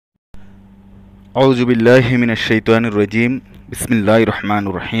আউযুবিল্লাহি মিনাশ শাইতানির রাজিম। বিসমিল্লাহির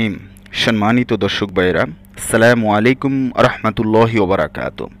রহমানির রহিম। সম্মানিত দর্শক ভাইরা, আসসালামু আলাইকুম রাহমাতুল্লাহি ওয়া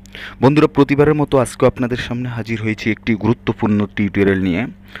বারাকাতুহু। বন্ধুরা, প্রতিবারের মতো আজকে আপনাদের সামনে হাজির হয়েছি একটি গুরুত্বপূর্ণ টিউটোরিয়াল নিয়ে।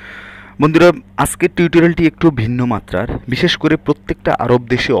 বন্ধুরা, আজকের টিউটোরিয়ালটি একটু ভিন্ন মাত্রার, বিশেষ করে প্রত্যেকটা আরব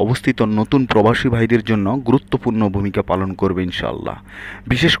দেশে অবস্থিত নতুন প্রবাসী ভাইদের জন্য গুরুত্বপূর্ণ ভূমিকা পালন করবে ইনশাআল্লাহ।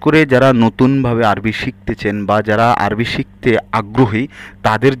 বিশেষ করে যারা নতুনভাবে আরবি শিখতেছেন বা যারা আরবি শিখতে আগ্রহী,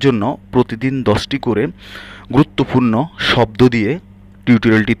 তাদের জন্য প্রতিদিন 10টি করে গুরুত্বপূর্ণ শব্দ দিয়ে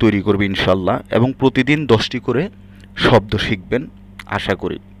টিউটোরিয়ালটি তৈরি করবে ইনশাআল্লাহ, এবং প্রতিদিন 10টি করে শব্দ শিখবেন। আশা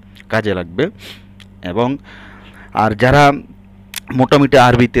করি কাজে লাগবে। এবং আর যারা মোটামুটি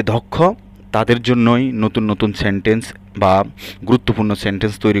আরবিতে দক্ষ, তাদের জন্যই নতুন নতুন সেন্টেন্স বা গুরুত্বপূর্ণ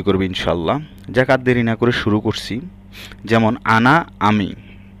সেন্টেন্স তৈরি করবে ইনশাল্লাহ। যাক, আর দেরি না করে শুরু করছি। যেমন আনা আমি,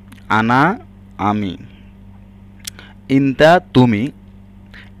 আনা আমি। ইনতা তুমি,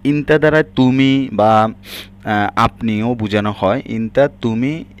 ইনতা দ্বারা তুমি বা আপনিও বোঝানো হয়। ইনতা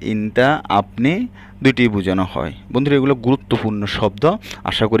তুমি, ইনতা আপনি, দুইটি বোঝানো হয়। বন্ধুরা, এগুলো গুরুত্বপূর্ণ শব্দ,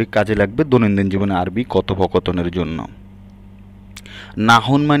 আশা করি কাজে লাগবে দৈনন্দিন জীবনে আরবি কথোপকথনের জন্য।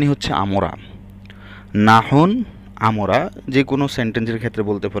 নাহুন মানে হচ্ছে আমরা। নাহুন আমরা, যে কোনো সেন্টেন্সের ক্ষেত্রে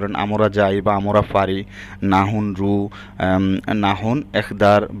বলতে পারেন আমরা যাই বা আমরা পারি। নাহুন রু, নাহুন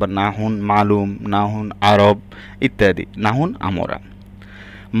এখদার বা নাহুন মালুম, নাহুন আরব ইত্যাদি। নাহুন আমরা।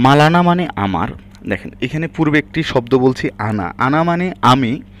 মালানা মানে আমার। দেখেন, এখানে পূর্বে একটি শব্দ বলছি আনা। আনা মানে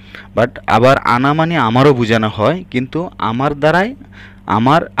আমি, বাট আবার আনা মানে আমারও বোঝানো হয়, কিন্তু আমার দ্বারাই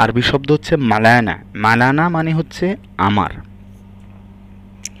আমার আরবি শব্দ হচ্ছে মালানা। মালানা মানে হচ্ছে আমার।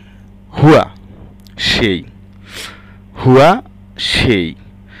 হুয়া সেই, হুয়া সেই।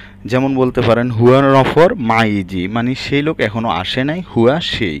 যেমন বলতে পারেন হুয়া নফর মাইজি, মানে সেই লোক এখনো আসে নাই, হুয়া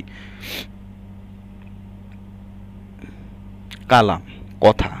সেই। কালাম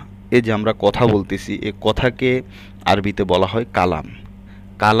কথা, এই যে আমরা কথা বলতেছি, এই কথাকে আরবিতে বলা হয় কালাম।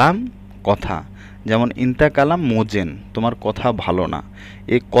 কালাম কথা। যেমন ইনতা কালাম মোজেন, তোমার কথা ভালো না।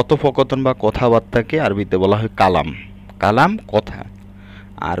 এই কথোপকথন বা কথাবার্তাকে আরবিতে বলা হয় কালাম। কালাম কথা।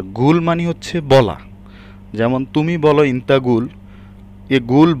 আর গুল মানে হচ্ছে বলা। যেমন তুমি বলো ইনতা গুল, এ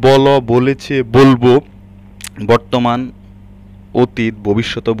গুল বলো, বলেছে, বলবো। বর্তমান, অতীত,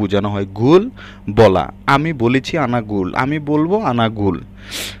 ভবিষ্যৎ বোঝানো হয়। গুল বলা, আমি বলেছি আনা গুল, আমি বলবো আনা গুল।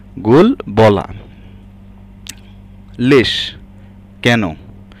 গুল বলা। লেশ কেন,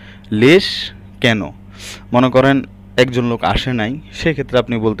 লেশ কেন। মনে করেন একজন লোক আসে নাই, সেক্ষেত্রে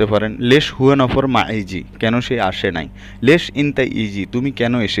আপনি বলতে পারেন লেশ হুয়া নফর মা ইজি, কেন সে আসে নাই। লেশ ইনতা ইজি, তুমি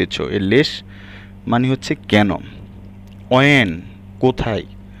কেন এসেছো। এ লেশ মানে হচ্ছে কেন। অয়েন কোথায়,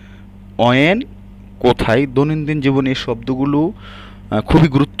 অয়েন কোথায়। দৈনন্দিন জীবনে এই শব্দগুলো খুবই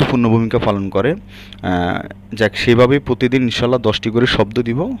গুরুত্বপূর্ণ ভূমিকা পালন করে। যাক, সেভাবেই প্রতিদিন ইনশাল্লাহ 10টি করে শব্দ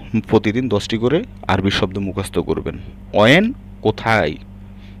দিব। প্রতিদিন 10টি করে আরবি শব্দ মুখস্থ করবেন। অয়েন কোথায়।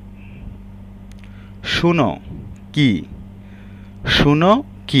 শুনো কি, শুনো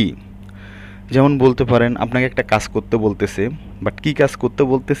কি। যেমন বলতে পারেন আপনাকে একটা কাজ করতে বলতেছে, বাট কী কাজ করতে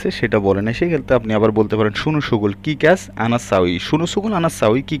বলতেছে সেটা বলে না, সেক্ষেত্রে আপনি আবার বলতে পারেন শুনো সুগুল কী কাজ আনাস সাউই, শুনো সুগুল আনাস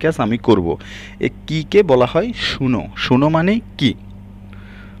সাউই, কী কাজ আমি করব। এ কীকে বলা হয় শুনো। শুনো মানে কি।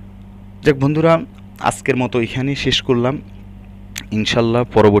 যাক বন্ধুরা, আজকের মতো এখানেই শেষ করলাম। ইনশাল্লাহ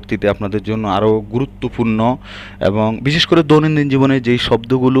পরবর্তীতে আপনাদের জন্য আরও গুরুত্বপূর্ণ এবং বিশেষ করে দৈনন্দিন জীবনে যেই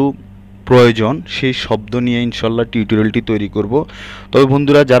শব্দগুলো প্রয়োজন, সেই শব্দ নিয়ে ইনশাল্লাহ টিউটোরিয়ালটি তৈরি করব। তবে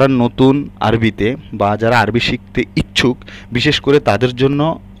বন্ধুরা, যারা নতুন আরবিতে বা যারা আরবি শিখতে ইচ্ছুক, বিশেষ করে তাদের জন্য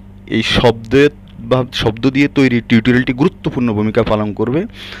এই শব্দের বা শব্দ দিয়ে তৈরি টিউটোরিয়ালটি গুরুত্বপূর্ণ ভূমিকা পালন করবে।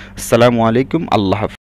 আসসালামু আলাইকুম, আল্লাহ হাফেজ।